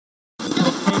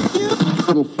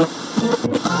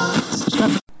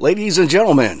Ladies and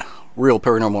gentlemen, Real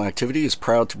Paranormal Activity is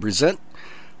proud to present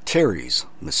Terry's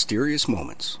Mysterious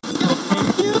Moments.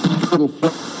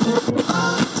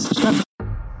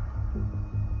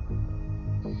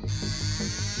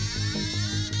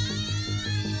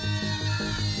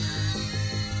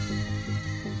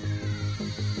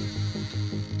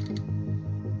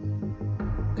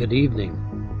 Good evening,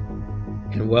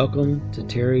 and welcome to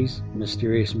Terry's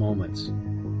Mysterious Moments.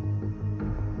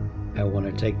 I want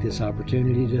to take this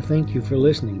opportunity to thank you for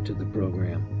listening to the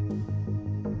program.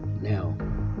 Now,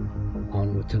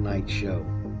 on with tonight's show.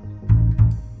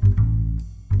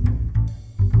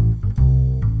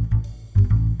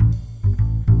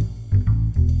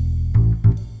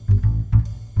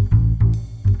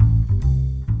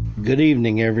 Good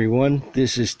evening, everyone.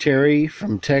 This is Terry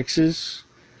from Texas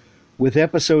with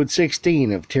episode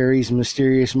 16 of Terry's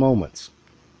Mysterious Moments.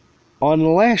 On the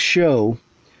last show,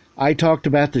 I talked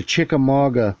about the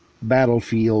Chickamauga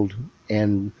battlefield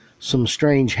and some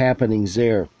strange happenings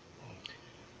there.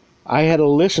 I had a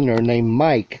listener named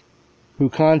Mike who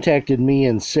contacted me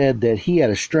and said that he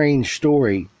had a strange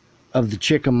story of the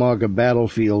Chickamauga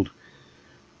battlefield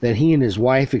that he and his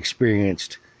wife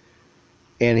experienced,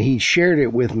 and he shared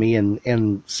it with me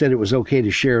and said it was okay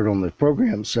to share it on the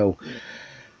program. So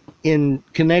in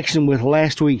connection with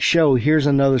last week's show, here's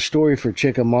another story for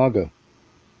Chickamauga.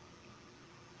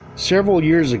 Several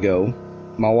years ago,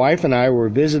 my wife and I were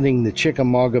visiting the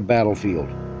Chickamauga battlefield.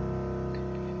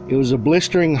 It was a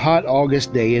blistering hot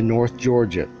August day in North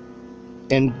Georgia,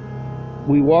 and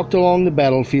we walked along the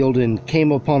battlefield and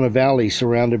came upon a valley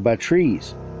surrounded by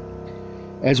trees.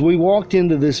 As we walked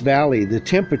into this valley, the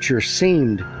temperature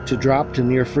seemed to drop to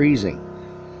near freezing.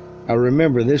 I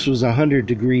remember this was a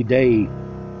 100-degree day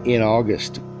in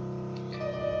August,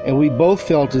 and we both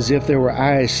felt as if there were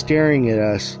eyes staring at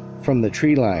us from the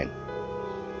tree line.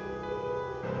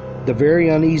 The very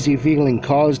uneasy feeling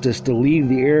caused us to leave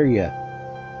the area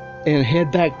and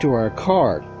head back to our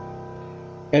car.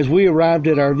 As we arrived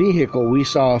at our vehicle, we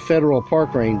saw a federal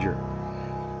park ranger.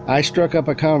 I struck up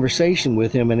a conversation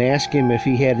with him and asked him if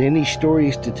he had any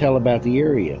stories to tell about the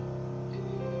area.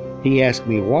 He asked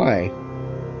me why,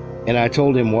 and I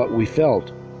told him what we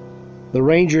felt. The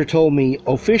ranger told me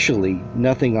officially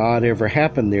nothing odd ever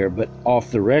happened there, but off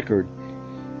the record,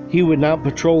 he would not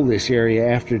patrol this area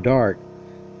after dark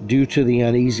due to the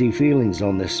uneasy feelings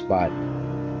on this spot.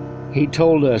 He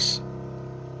told us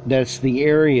that's the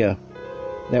area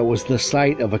that was the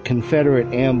site of a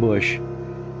Confederate ambush,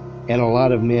 and a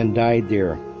lot of men died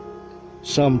there,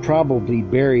 some probably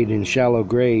buried in shallow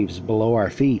graves below our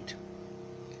feet.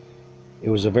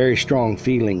 It was a very strong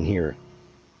feeling here.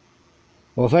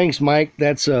 Well, thanks, Mike.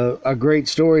 That's a great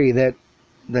story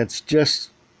that's just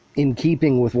in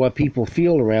keeping with what people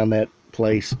feel around that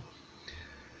place.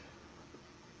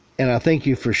 And I thank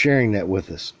you for sharing that with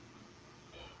us.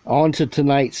 On to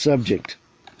tonight's subject.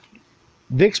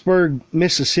 Vicksburg,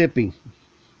 Mississippi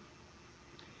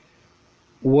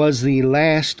was the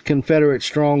last Confederate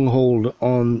stronghold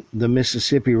on the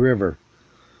Mississippi River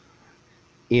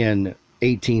in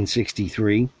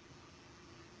 1863.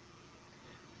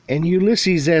 And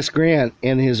Ulysses S. Grant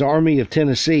and his Army of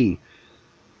Tennessee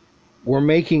were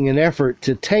making an effort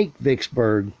to take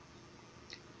Vicksburg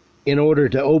in order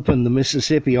to open the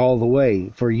Mississippi all the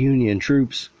way for Union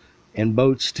troops and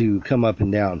boats to come up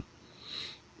and down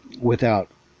without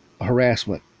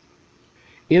harassment.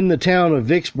 In the town of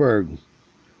Vicksburg,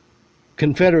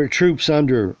 Confederate troops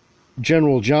under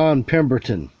General John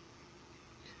Pemberton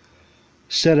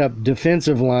set up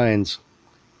defensive lines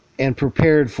and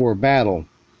prepared for battle.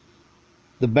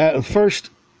 The first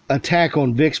attack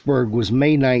on Vicksburg was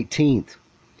May 19th.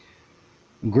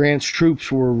 Grant's troops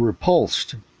were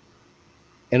repulsed,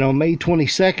 and on May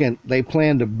 22nd, they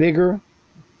planned a bigger,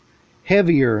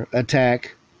 heavier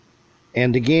attack,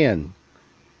 and again,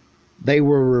 they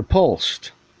were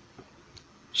repulsed.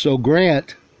 So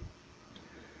Grant,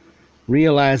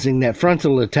 realizing that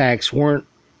frontal attacks weren't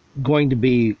going to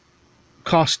be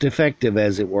cost-effective,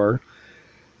 as it were,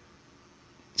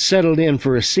 settled in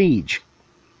for a siege.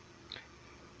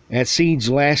 That siege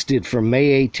lasted from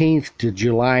May 18th to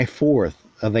July 4th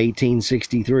of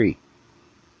 1863.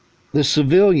 The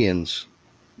civilians,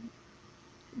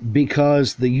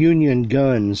 because the Union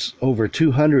guns, over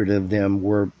 200 of them,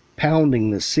 were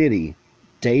pounding the city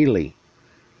daily,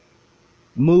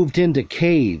 moved into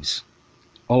caves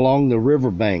along the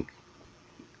riverbank,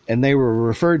 and they were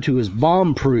referred to as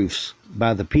bomb-proofs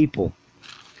by the people.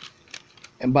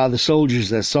 And by the soldiers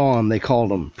that saw them, they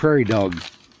called them prairie dog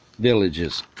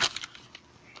villages.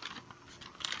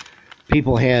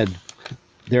 People had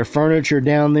their furniture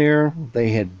down there. They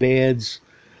had beds.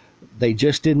 They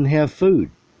just didn't have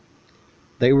food.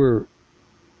 They were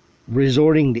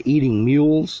resorting to eating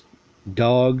mules,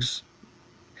 dogs,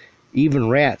 even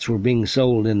rats were being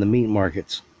sold in the meat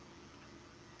markets.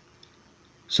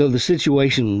 So the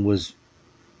situation was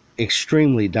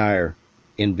extremely dire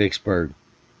in Vicksburg.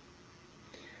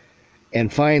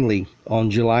 And finally,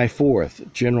 on July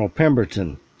 4th, General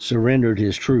Pemberton surrendered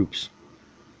his troops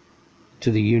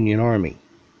to the Union Army.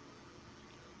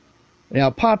 Now,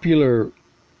 popular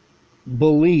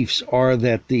beliefs are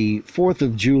that the 4th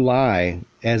of July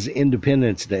as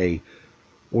Independence Day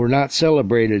were not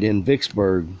celebrated in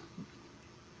Vicksburg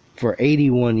for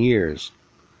 81 years.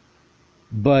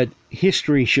 But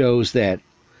history shows that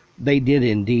they did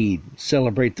indeed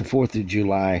celebrate the 4th of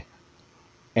July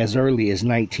as early as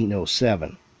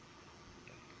 1907.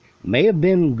 May have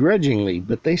been grudgingly,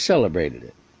 but they celebrated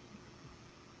it.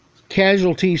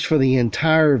 Casualties for the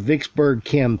entire Vicksburg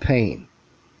campaign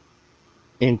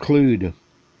include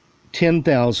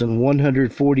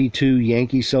 10,142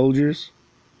 Yankee soldiers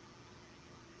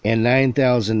and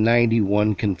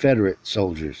 9,091 Confederate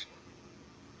soldiers.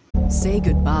 Say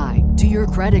goodbye to your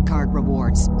credit card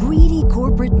rewards. Greedy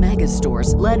corporate mega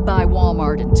stores, led by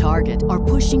Walmart and Target, are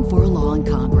pushing for a law in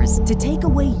Congress to take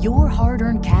away your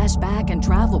hard-earned cash back and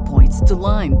travel points to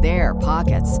line their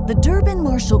pockets. The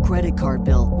Durbin-Marshall credit card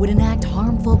bill would enact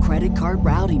harmful credit card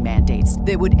routing mandates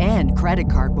that would end credit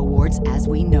card rewards as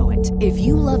we know it. If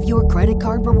you love your credit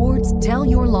card rewards, tell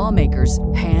your lawmakers,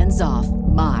 hands off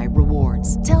my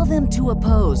rewards. Tell them to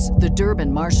oppose the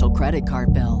Durbin-Marshall credit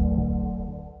card bill.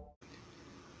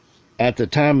 At the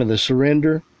time of the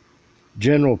surrender,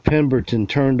 General Pemberton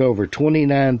turned over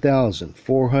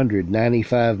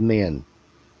 29,495 men,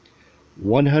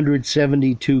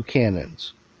 172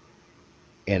 cannons,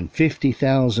 and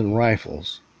 50,000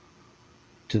 rifles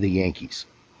to the Yankees.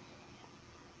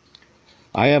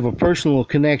 I have a personal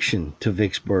connection to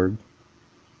Vicksburg.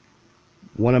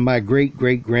 One of my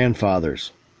great-great-grandfathers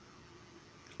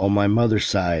on my mother's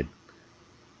side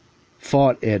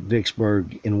fought at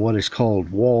Vicksburg in what is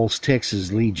called Wall's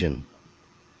Texas Legion.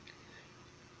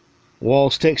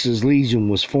 Wall's Texas Legion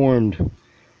was formed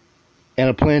at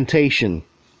a plantation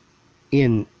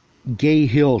in Gay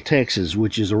Hill, Texas,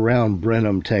 which is around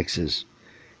Brenham, Texas,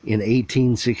 in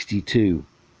 1862.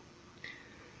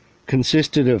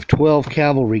 Consisted of 12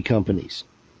 cavalry companies.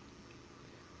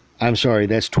 I'm sorry,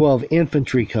 that's 12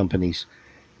 infantry companies,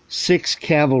 6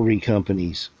 cavalry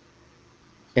companies,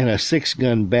 and a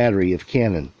 6-gun battery of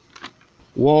cannon.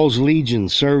 Wall's Legion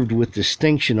served with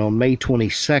distinction on May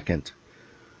 22nd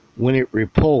when it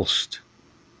repulsed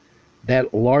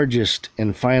that largest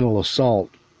and final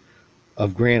assault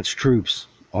of Grant's troops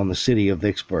on the city of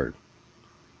Vicksburg.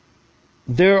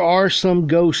 There are some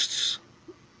ghosts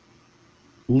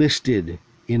listed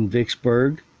in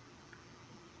Vicksburg.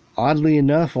 Oddly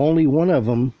enough, only one of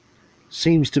them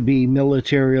seems to be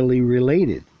militarily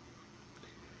related.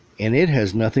 And it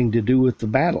has nothing to do with the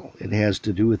battle. It has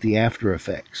to do with the after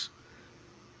effects.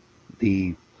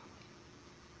 The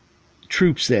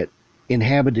troops that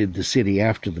inhabited the city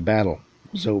after the battle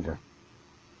was over.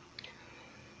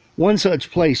 One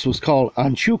such place was called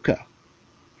Anchuca.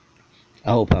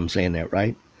 I hope I'm saying that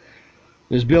right.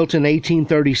 It was built in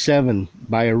 1837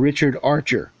 by a Richard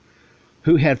Archer,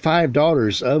 who had 5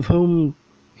 daughters, of whom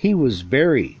he was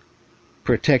very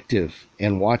protective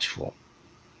and watchful.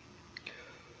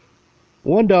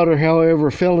 One daughter,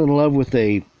 however, fell in love with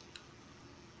a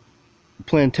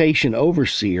plantation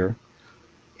overseer,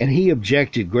 and he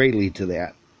objected greatly to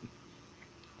that,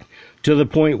 to the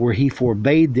point where he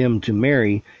forbade them to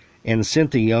marry and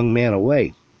sent the young man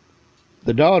away.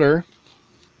 The daughter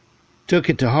took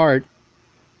it to heart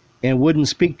and wouldn't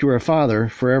speak to her father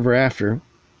forever after,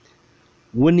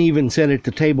 wouldn't even sit at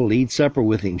the table to eat supper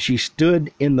with him. She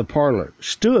stood in the parlor,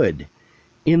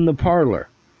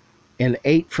 and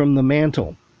ate from the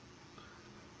mantle.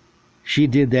 She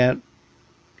did that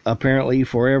apparently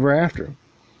forever after.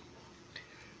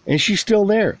 And she's still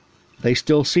there. They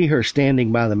still see her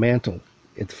standing by the mantle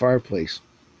at the fireplace.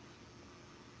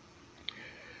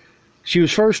 She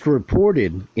was first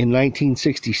reported in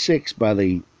 1966 by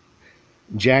the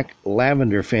Jack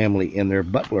Lavender family and their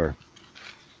butler.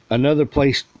 Another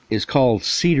place is called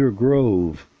Cedar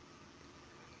Grove,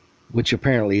 which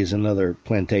apparently is another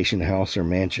plantation house or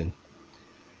mansion.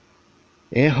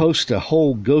 It hosts a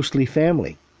whole ghostly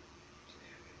family.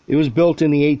 It was built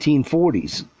in the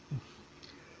 1840s.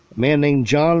 A man named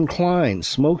John Klein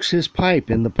smokes his pipe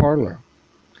in the parlor,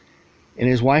 and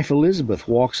his wife Elizabeth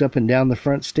walks up and down the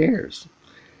front stairs.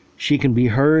 She can be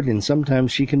heard, and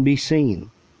sometimes she can be seen.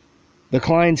 The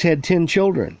Kleins had 10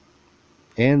 children,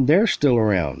 and they're still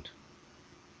around.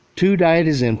 2 died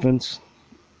as infants,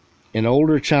 an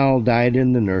older child died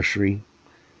in the nursery,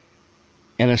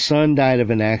 and a son died of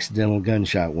an accidental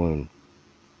gunshot wound.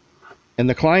 And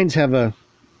the Kleins have a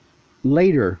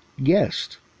later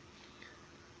guest,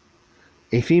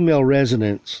 a female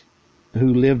resident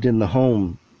who lived in the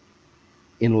home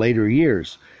in later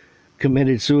years,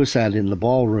 committed suicide in the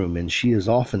ballroom, and she is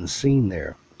often seen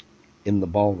there in the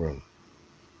ballroom.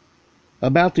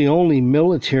 About the only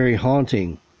military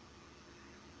haunting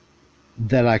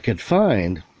that I could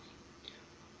find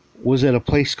was at a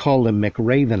place called the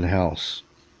McRaven House.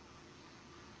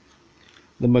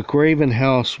 The McRaven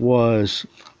House was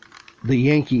the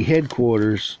Yankee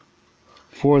headquarters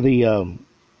for the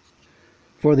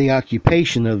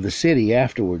occupation of the city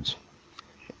afterwards.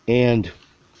 And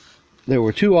there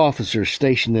were 2 officers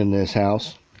stationed in this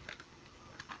house.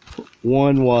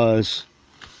 One was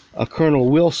a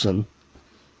Colonel Wilson,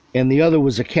 and the other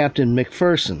was a Captain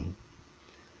McPherson.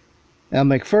 Now,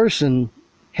 McPherson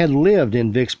had lived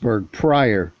in Vicksburg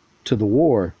prior to the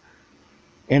war,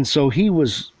 and so he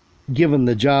was given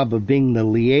the job of being the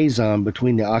liaison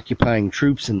between the occupying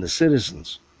troops and the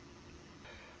citizens.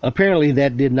 Apparently,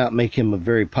 that did not make him a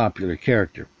very popular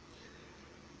character,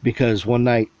 because one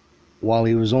night, while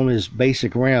he was on his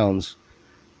basic rounds,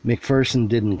 McPherson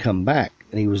didn't come back,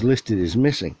 and he was listed as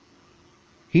missing.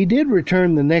 He did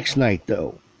return the next night,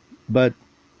 though, but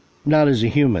not as a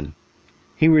human.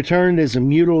 He returned as a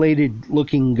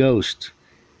mutilated-looking ghost.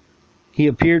 He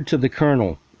appeared to the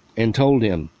colonel and told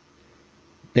him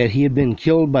that he had been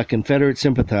killed by Confederate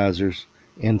sympathizers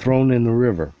and thrown in the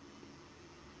river.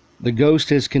 The ghost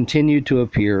has continued to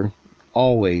appear,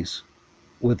 always,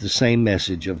 with the same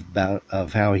message of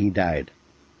how he died.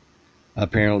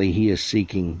 Apparently he is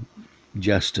seeking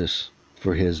justice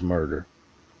for his murder.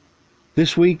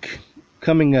 This week,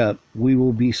 coming up, we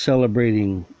will be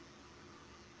celebrating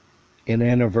an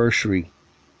anniversary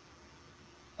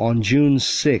on June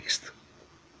 6th,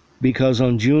 because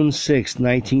on June 6th,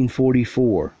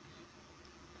 1944,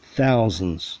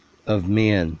 thousands of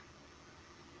men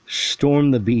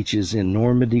stormed the beaches in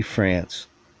Normandy, France.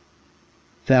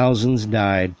 Thousands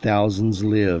died, thousands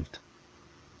lived.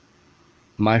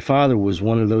 My father was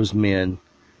one of those men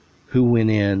who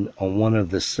went in on one of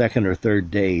the 2nd or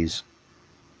 3rd days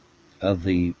of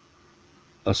the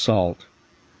assault.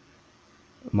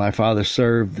 My father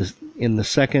served in the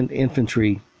 2nd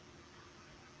Infantry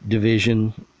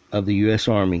Division of the U.S.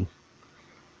 Army.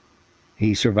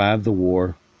 He survived the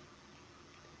war,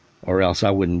 or else I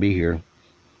wouldn't be here.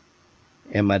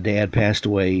 And my dad passed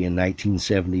away in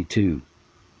 1972.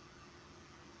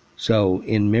 So,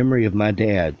 in memory of my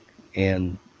dad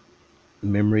and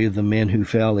memory of the men who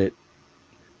fell at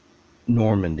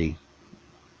Normandy,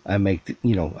 I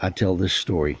tell this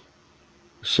story.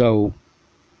 So,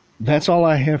 that's all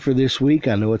I have for this week.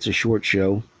 I know it's a short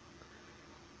show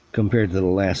compared to the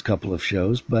last couple of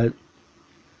shows, but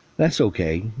that's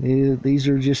okay. These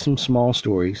are just some small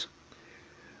stories.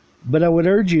 But I would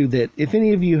urge you that if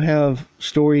any of you have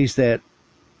stories that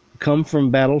come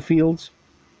from battlefields,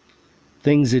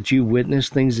 things that you've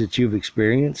witnessed, things that you've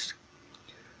experienced,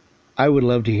 I would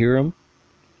love to hear them.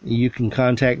 You can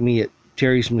contact me at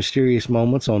Terry's Mysterious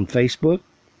Moments on Facebook,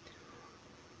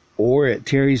 or at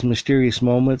Terry's Mysterious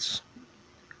Moments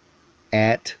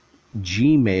at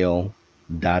gmail.com.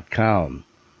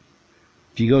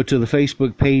 If you go to the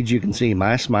Facebook page, you can see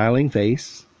my smiling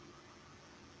face,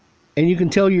 and you can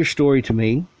tell your story to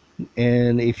me,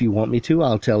 and if you want me to,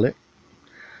 I'll tell it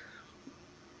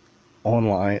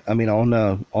online,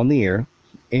 on the air,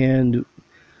 and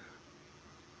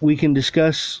we can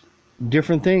discuss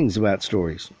different things about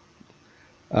stories.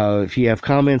 If you have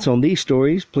comments on these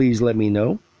stories, please let me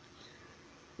know.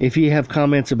 If you have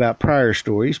comments about prior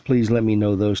stories, please let me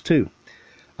know those too.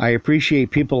 I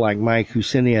appreciate people like Mike who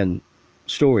send in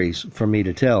stories for me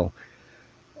to tell.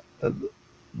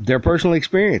 Their personal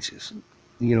experiences,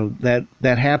 that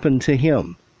happened to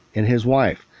him and his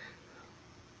wife.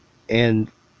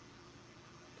 And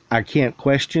I can't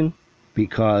question,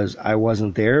 because I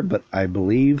wasn't there, but I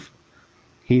believe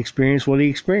he experienced what he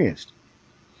experienced.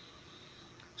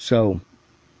 So,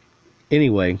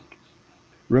 anyway,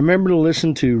 remember to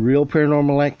listen to Real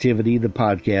Paranormal Activity, the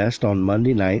podcast, on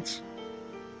Monday nights,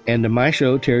 and to my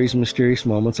show, Terry's Mysterious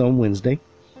Moments, on Wednesday.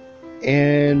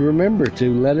 And remember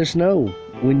to let us know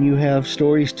when you have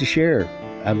stories to share.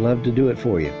 I'd love to do it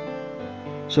for you.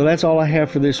 So that's all I have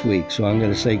for this week. So I'm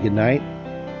going to say goodnight.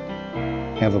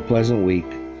 Have a pleasant week,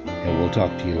 and we'll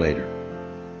talk to you later.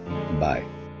 Bye.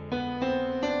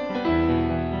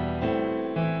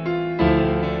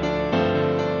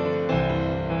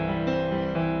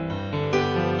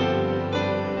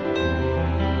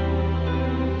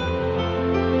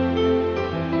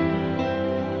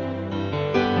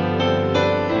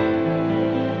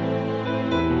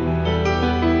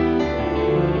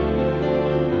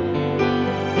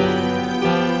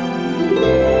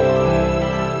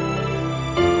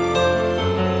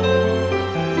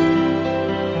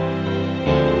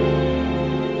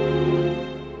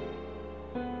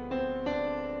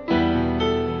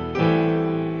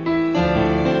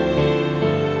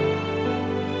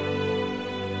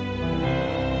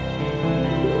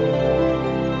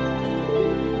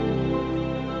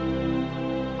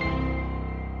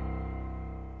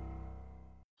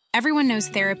 Everyone knows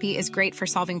therapy is great for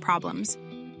solving problems,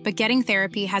 but getting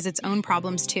therapy has its own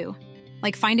problems too,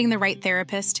 like finding the right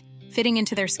therapist, fitting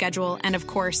into their schedule, and of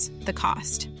course, the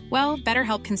cost. Well,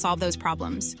 BetterHelp can solve those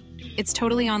problems. It's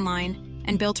totally online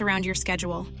and built around your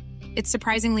schedule. It's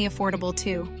surprisingly affordable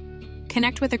too.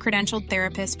 Connect with a credentialed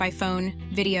therapist by phone,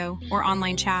 video, or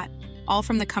online chat, all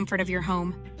from the comfort of your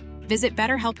home. Visit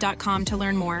BetterHelp.com to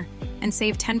learn more and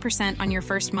save 10% on your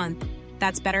first month.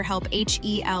 That's BetterHelp,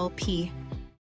 H-E-L-P.